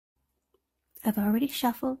I've already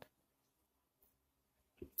shuffled,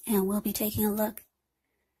 and we'll be taking a look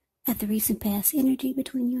at the recent past energy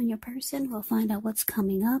between you and your person. We'll find out what's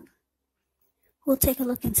coming up. We'll take a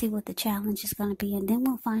look and see what the challenge is going to be, and then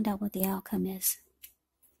we'll find out what the outcome is.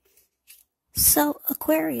 So,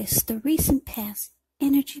 Aquarius, the recent past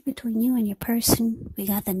energy between you and your person, we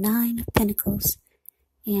got the 9 of Pentacles,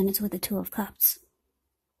 and it's with the 2 of Cups.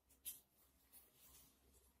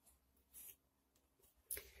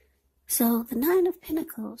 So, the 9 of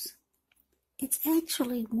Pentacles, it's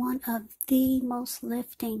actually one of the most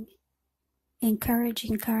lifting,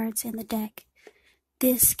 encouraging cards in the deck.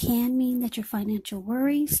 This can mean that your financial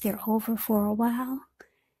worries, they're over for a while,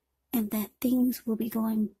 and that things will be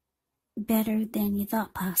going better than you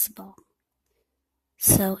thought possible.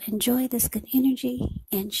 So enjoy this good energy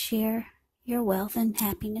and share your wealth and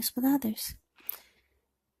happiness with others.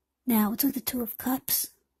 Now, it's with the 2 of Cups.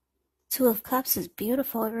 2 of Cups is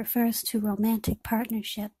beautiful. It refers to romantic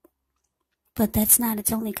partnership, but that's not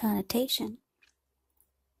its only connotation.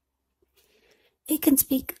 It can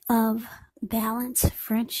speak of balance,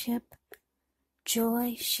 friendship,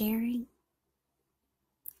 joy, sharing.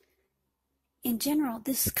 In general,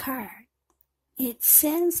 this card, it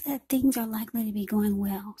says that things are likely to be going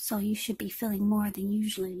well, so you should be feeling more than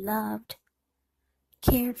usually loved,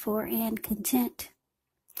 cared for, and content.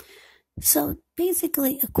 So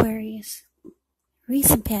basically, Aquarius,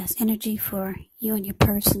 recent past energy for you and your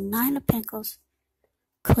person, 9 of Pentacles,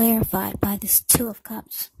 clarified by this 2 of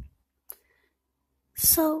Cups.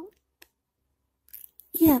 So,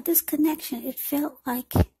 yeah, this connection, it felt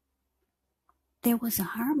like there was a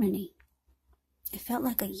harmony. It felt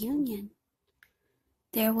like a union.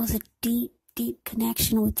 There was a deep, deep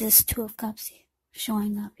connection with this 2 of Cups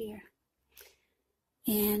showing up here.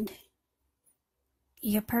 And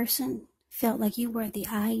your person felt like you were the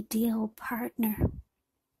ideal partner.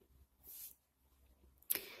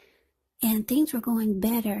 And things were going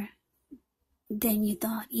better than you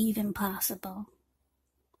thought even possible.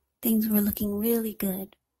 Things were looking really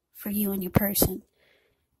good for you and your person.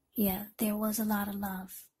 Yeah, there was a lot of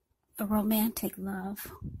love, a romantic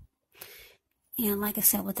love. And like I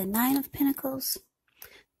said, with the 9 of Pentacles,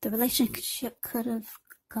 the relationship could have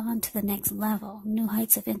gone to the next level, new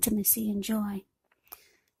heights of intimacy and joy.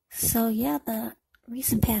 So yeah, the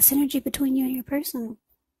recent past energy between you and your person,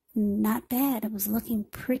 not bad. It was looking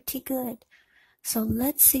pretty good. So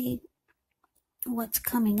let's see what's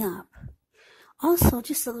coming up. Also,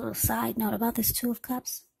 just a little side note about this 2 of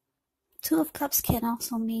Cups. 2 of Cups can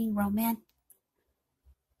also mean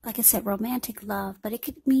like I said, romantic love, but it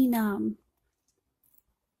could mean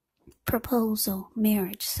proposal,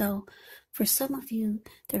 marriage. So for some of you,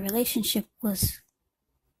 the relationship was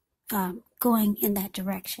going in that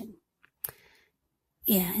direction.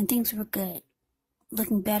 Yeah, and things were good,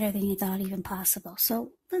 looking better than you thought even possible.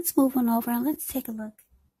 So let's move on over and let's take a look.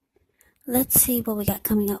 Let's see what we got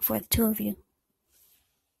coming up for the 2 of you.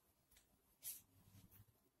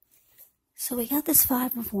 So we got this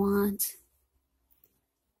 5 of Wands,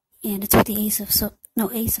 and it's with the Ace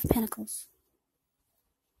of Pentacles.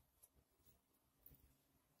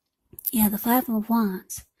 Yeah, the 5 of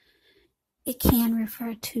Wands. It can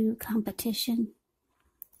refer to competition.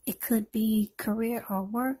 It could be career or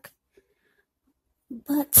work.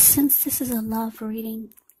 But since this is a love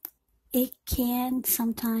reading, it can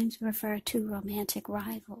sometimes refer to romantic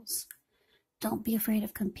rivals. Don't be afraid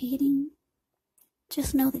of competing.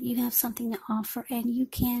 Just know that you have something to offer and you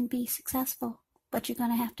can be successful, but you're going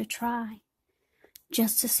to have to try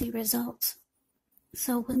just to see results.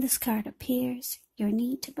 So when this card appears, your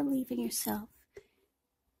need to believe in yourself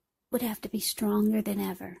would have to be stronger than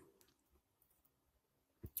ever.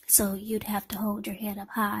 So you'd have to hold your head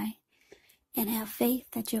up high and have faith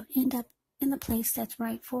that you'll end up in the place that's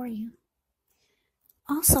right for you.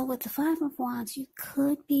 Also, with the 5 of Wands, you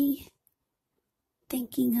could be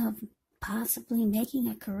thinking of possibly making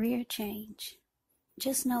a career change.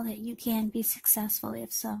 Just know that you can be successful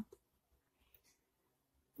if so.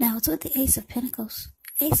 Now, it's with the Ace of Pentacles.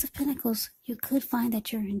 Ace of Pentacles, you could find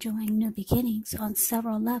that you're enjoying new beginnings on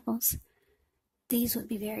several levels. These would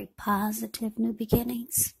be very positive new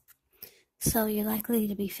beginnings. So you're likely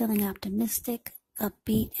to be feeling optimistic,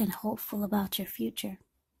 upbeat, and hopeful about your future.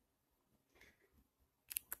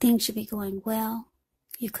 Things should be going well.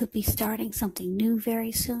 You could be starting something new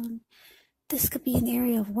very soon. This could be an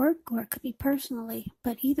area of work or it could be personally,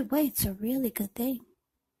 but either way, it's a really good thing.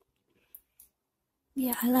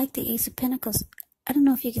 Yeah, I like the Ace of Pentacles. I don't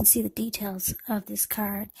know if you can see the details of this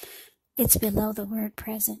card. It's below the word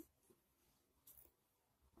present.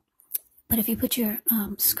 But if you put your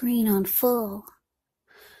screen on full,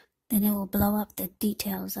 then it will blow up the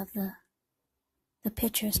details of the the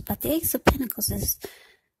pictures. But the Ace of Pentacles is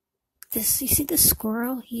this. You see the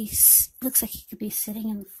squirrel? He looks like he could be sitting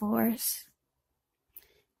in the forest.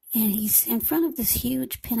 And he's in front of this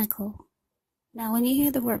huge pinnacle. Now, when you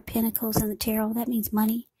hear the word pinnacles in the tarot, that means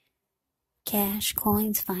money, cash,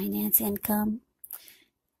 coins, finance, income.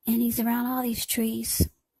 And he's around all these trees,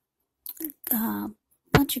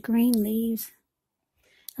 bunch of green leaves.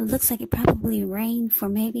 It looks like it probably rained for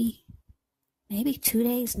maybe 2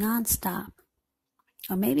 days nonstop,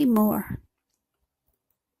 or maybe more.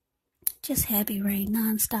 Just heavy rain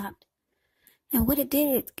nonstop. And what it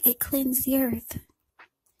did, it cleansed the earth.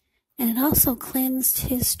 And it also cleansed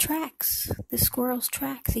his tracks, the squirrel's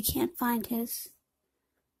tracks. He can't find his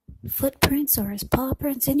footprints or his paw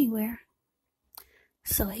prints anywhere.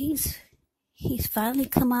 So he's finally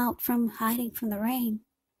come out from hiding from the rain.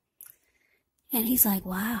 And he's like,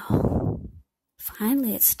 wow,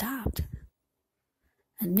 finally it stopped.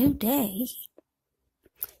 A new day.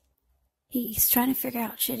 He's trying to figure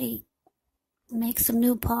out, should he make some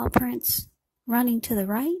new paw prints running to the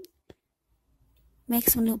right? Make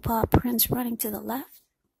some new paw prints running to the left?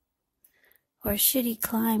 Or should he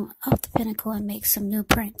climb up the pinnacle and make some new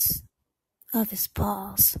prints of his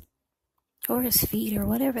paws or his feet or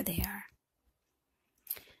whatever they are?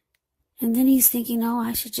 And then he's thinking, oh,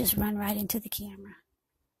 I should just run right into the camera.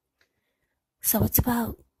 So it's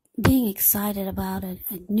about being excited about a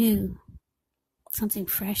new, something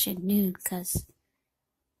fresh and new, because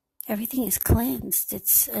everything is cleansed.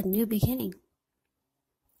 It's a new beginning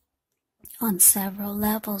on several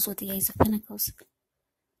levels with the Ace of Pentacles.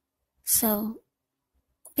 So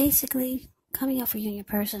basically, coming up for you and your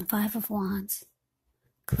person, Five of Wands,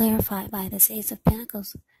 clarified by this Ace of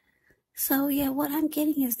Pentacles. So yeah, what I'm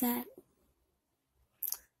getting is that,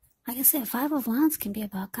 like I said, Five of Wands can be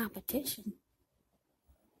about competition.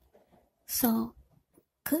 So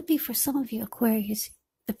could be for some of you Aquarius,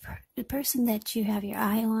 the person that you have your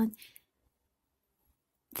eye on,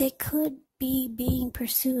 they could be being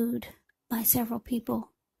pursued by several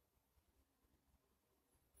people.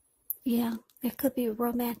 Yeah, there could be a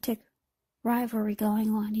romantic rivalry going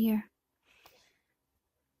on here.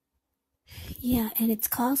 Yeah, and it's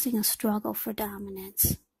causing a struggle for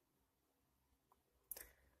dominance.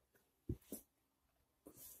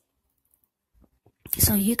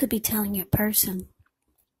 So you could be telling your person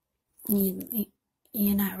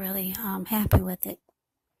you're not really happy with it,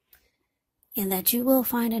 and that you will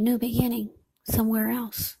find a new beginning somewhere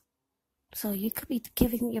else. So you could be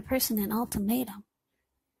giving your person an ultimatum.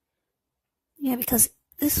 Yeah, because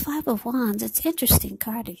this Five of Wands, it's an interesting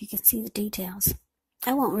card if you can see the details.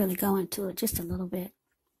 I won't really go into it, just a little bit.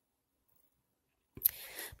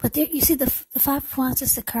 But there, you see the Five of Wands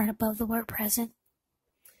is the card above the word present.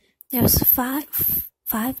 There's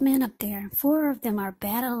five men up there. 4 of them are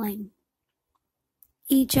battling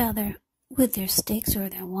each other with their sticks or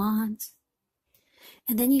their wands.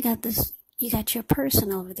 And then you got your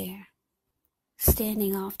person over there,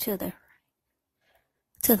 standing off to the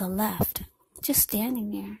left, just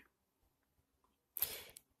standing there.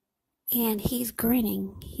 And he's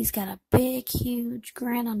grinning. He's got a big, huge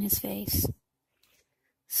grin on his face.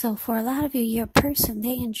 So for a lot of you, your person,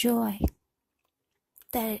 they enjoy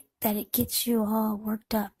that it gets you all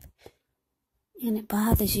worked up. And it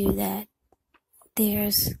bothers you that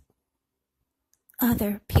there's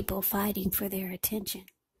other people fighting for their attention.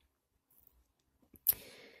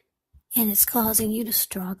 And it's causing you to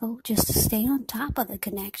struggle just to stay on top of the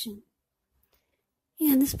connection.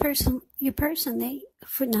 And this person, your person, they,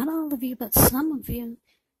 for not all of you, but some of you,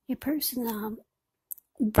 your person,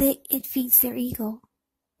 it feeds their ego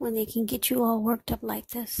when they can get you all worked up like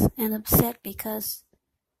this and upset because,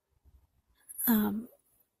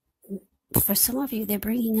 for some of you, they're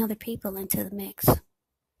bringing other people into the mix.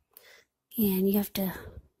 And you have to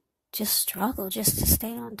just struggle just to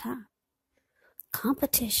stay on top.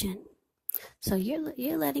 Competition. So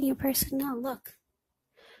you're letting your person know, look,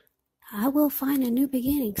 I will find a new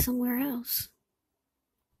beginning somewhere else.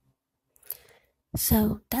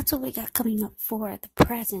 So that's what we got coming up for at the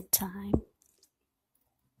present time.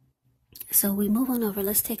 So we move on over.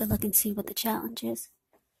 Let's take a look and see what the challenge is.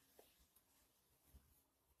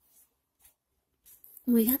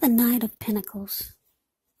 We got the Knight of Pentacles.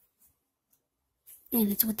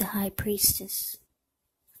 And it's with the High Priestess.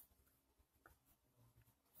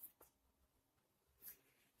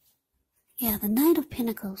 Yeah, the Knight of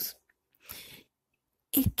Pentacles.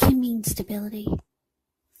 It can mean stability.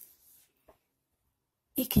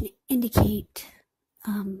 It can indicate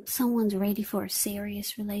someone's ready for a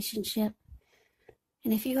serious relationship.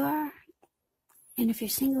 And if you are, and if you're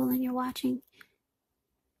single and you're watching,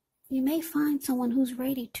 you may find someone who's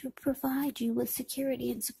ready to provide you with security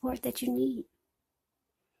and support that you need.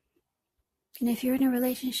 And if you're in a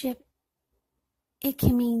relationship, it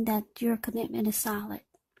can mean that your commitment is solid.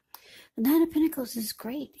 The Knight of Pentacles is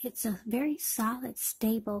great. It's a very solid,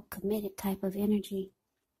 stable, committed type of energy.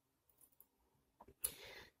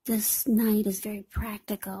 This Knight is very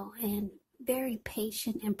practical and very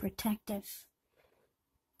patient and protective.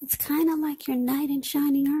 It's kind of like your knight in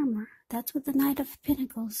shining armor. That's what the Knight of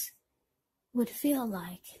Pentacles would feel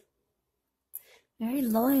like. Very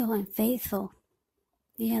loyal and faithful.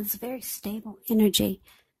 He has very stable energy.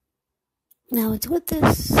 Now it's with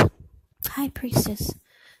this High Priestess.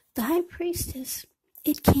 The High Priestess,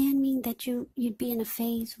 it can mean that you'd be in a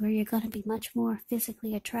phase where you're going to be much more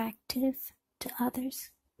physically attractive to others.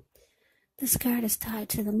 This card is tied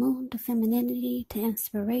to the moon, to femininity, to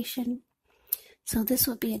inspiration. So this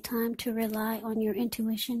would be a time to rely on your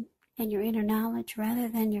intuition and your inner knowledge rather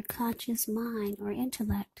than your conscious mind or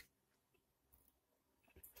intellect.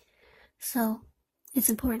 So it's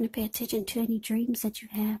important to pay attention to any dreams that you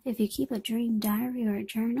have. If you keep a dream diary or a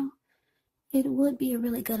journal, it would be a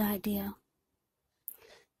really good idea.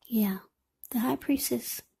 Yeah, the High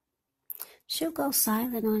Priestess, she'll go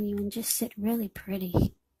silent on you and just sit really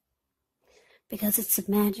pretty because it's a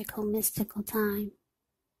magical, mystical time.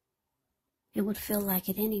 It would feel like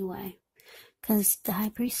it anyway, because the High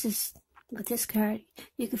Priestess, with this card,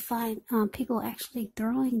 you can find people actually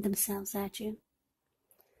throwing themselves at you.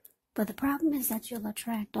 But the problem is that you'll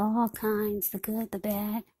attract all kinds, the good, the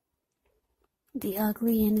bad, the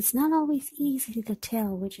ugly, and it's not always easy to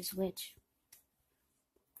tell which is which.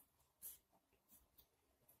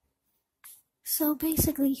 So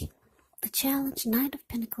basically, the challenge, Knight of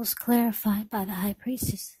Pentacles, clarified by the High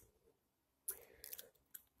Priestess.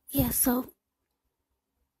 Yeah, so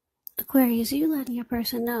Aquarius, you letting your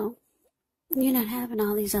person know you're not having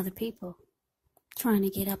all these other people trying to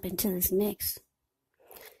get up into this mix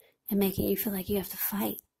and making you feel like you have to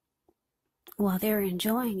fight while they're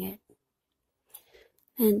enjoying it.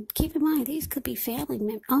 And keep in mind, these could be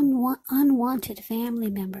unwanted family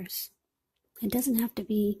members. It doesn't have to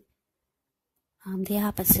be the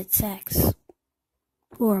opposite sex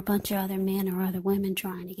or a bunch of other men or other women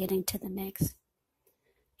trying to get into the mix.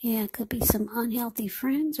 Yeah, it could be some unhealthy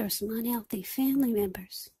friends or some unhealthy family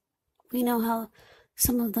members. We know how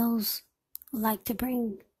some of those like to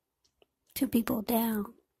bring two people down,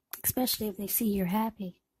 especially if they see you're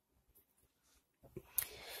happy.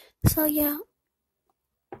 So yeah,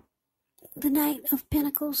 the Knight of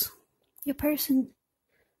Pentacles, your person,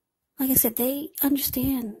 like I said, they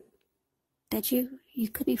understand that you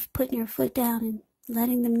could be putting your foot down and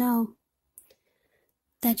letting them know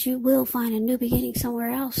that you will find a new beginning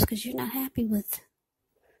somewhere else because you're not happy with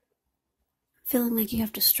feeling like you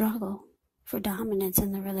have to struggle for dominance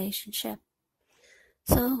in the relationship.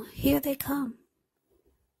 So here they come,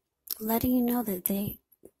 letting you know that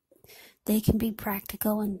they can be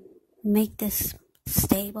practical and make this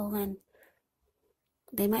stable, and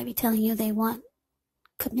they might be telling you they want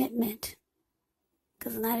commitment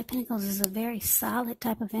because the Knight of Pentacles is a very solid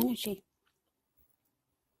type of energy.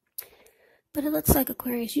 But it looks like,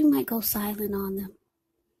 Aquarius, you might go silent on them.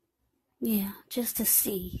 Yeah, just to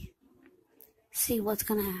see what's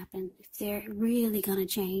going to happen, if they're really going to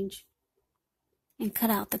change and cut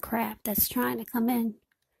out the crap that's trying to come in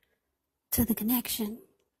to the connection.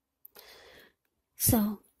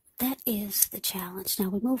 So that is the challenge. Now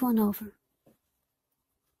we move on over.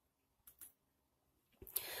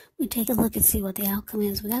 We take a look and see what the outcome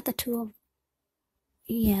is. We got the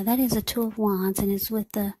that is a Two of Wands, and it's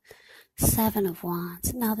with the Seven of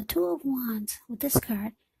Wands. Now the Two of Wands, with this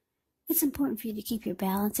card, it's important for you to keep your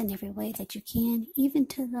balance in every way that you can, even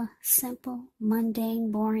to the simple,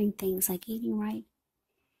 mundane, boring things like eating right,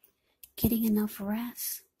 getting enough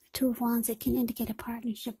rest. The Two of Wands, it can indicate a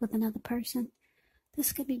partnership with another person.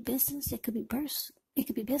 This could be business, it could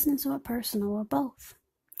be business or personal or both.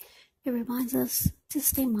 It reminds us to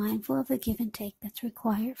stay mindful of the give and take that's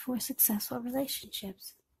required for successful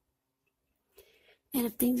relationships. And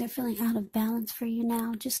if things are feeling out of balance for you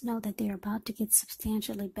now, just know that they're about to get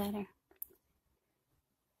substantially better.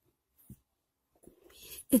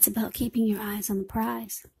 It's about keeping your eyes on the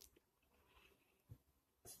prize.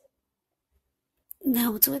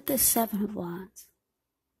 Now it's with this Seven of Wands.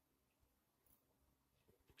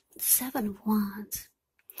 Seven of Wands.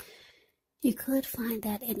 You could find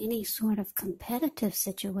that in any sort of competitive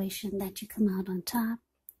situation that you come out on top.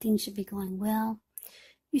 Things should be going well.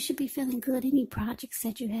 You should be feeling good. Any projects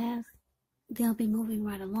that you have, they'll be moving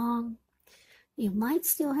right along. You might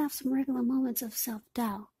still have some regular moments of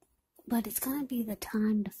self-doubt, but it's going to be the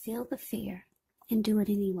time to feel the fear and do it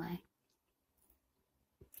anyway.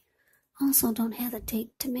 Also, don't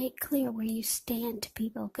hesitate to make clear where you stand to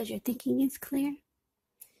people, because your thinking is clear.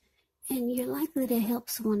 And you're likely to help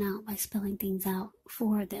someone out by spelling things out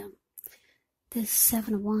for them. This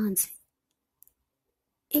Seven of Wands,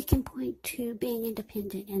 it can point to being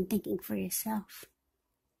independent and thinking for yourself.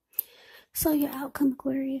 So your outcome,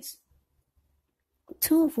 Aquarius,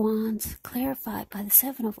 Two of Wands clarified by the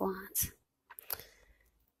Seven of Wands.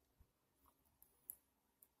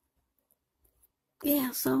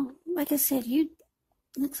 Yeah, so like I said,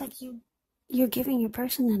 looks like you're giving your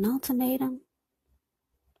person an ultimatum.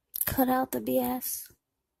 Cut out the BS.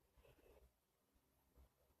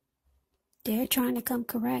 They're trying to come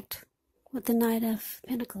correct with the Knight of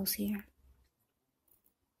Pentacles here.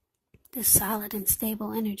 This solid and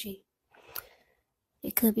stable energy.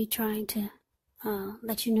 It could be trying to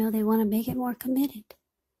let you know they want to make it more committed.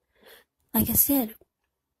 Like I said,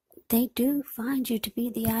 they do find you to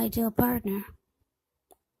be the ideal partner.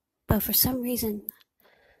 But for some reason,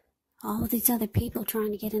 all of these other people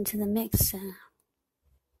trying to get into the mix,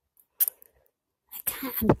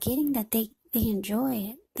 I'm getting that they enjoy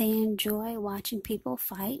it. They enjoy watching people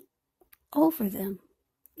fight over them.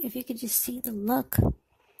 If you could just see the look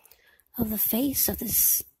of the face of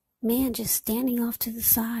this man just standing off to the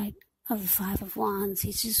side of the Five of Wands.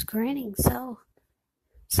 He's just grinning so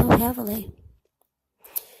heavily.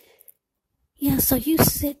 Yeah, so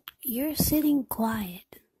you're sitting quiet.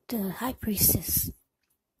 The High Priestess,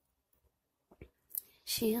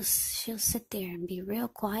 she'll sit there and be real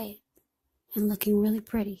quiet and looking really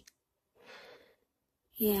pretty.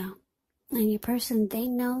 Yeah, and your person, they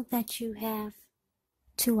know that you have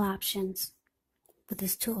two options with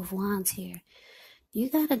this Two of Wands here. You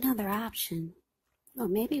got another option, or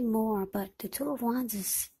maybe more, but the Two of Wands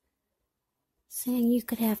is saying you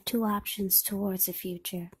could have two options towards the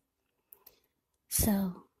future.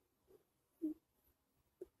 So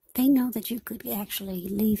they know that you could actually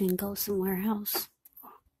leave and go somewhere else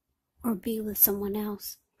or be with someone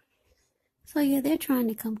else. So yeah, they're trying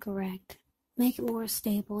to come correct, make it more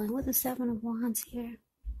stable. And with the Seven of Wands here,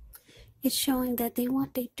 it's showing that they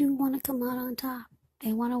do want to come out on top.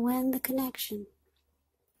 They want to win the connection.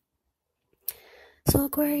 So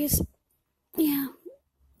Aquarius, yeah,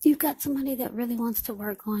 you've got somebody that really wants to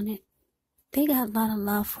work on it. They got a lot of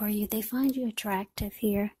love for you. They find you attractive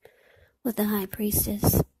here with the High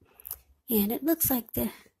Priestess. And it looks like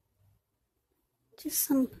just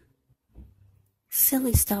some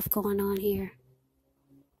silly stuff going on here.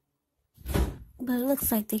 But it looks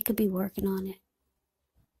like they could be working on it.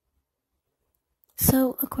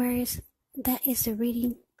 So, Aquarius, that is the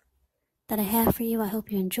reading that I have for you. I hope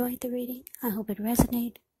you enjoyed the reading. I hope it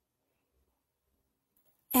resonated.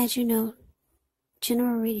 As you know,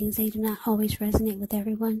 general readings, they do not always resonate with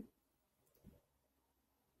everyone.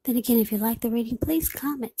 Then again, if you like the reading, please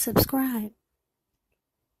comment, subscribe.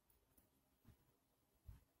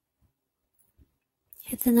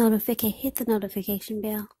 Hit the notification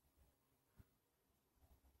bell.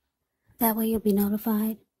 That way you'll be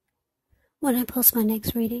notified when I post my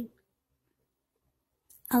next reading.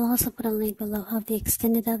 I'll also put a link below of the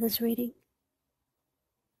extended of this reading,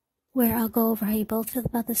 where I'll go over how you both feel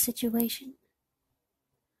about the situation,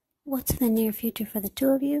 what's in the near future for the two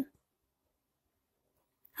of you,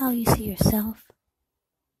 how you see yourself,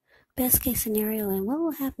 best case scenario, and what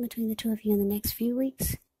will happen between the two of you in the next few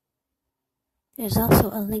weeks. There's also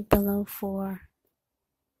a link below for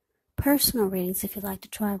personal readings if you'd like to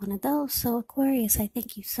try one of those. So Aquarius, I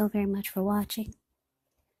thank you so very much for watching.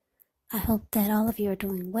 I hope that all of you are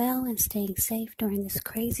doing well and staying safe during this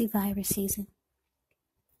crazy virus season.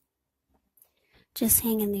 Just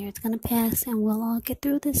hang in there. It's going to pass and we'll all get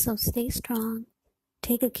through this, so stay strong.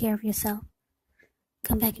 Take good care of yourself.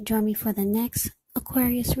 Come back and join me for the next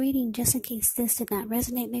Aquarius reading. Just in case this did not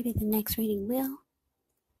resonate, maybe the next reading will.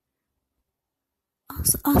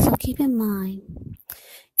 Also keep in mind,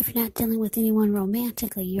 if you're not dealing with anyone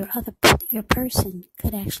romantically, your person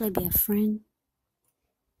could actually be a friend,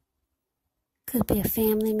 could be a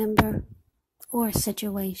family member, or a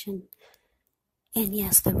situation. And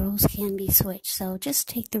yes, the roles can be switched, so just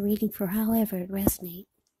take the reading for however it resonates.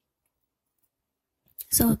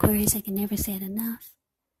 So Aquarius, I can never say it enough.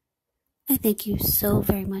 I thank you so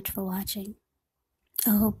very much for watching.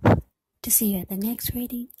 I hope to see you at the next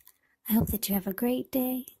reading. I hope that you have a great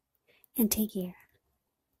day and take care.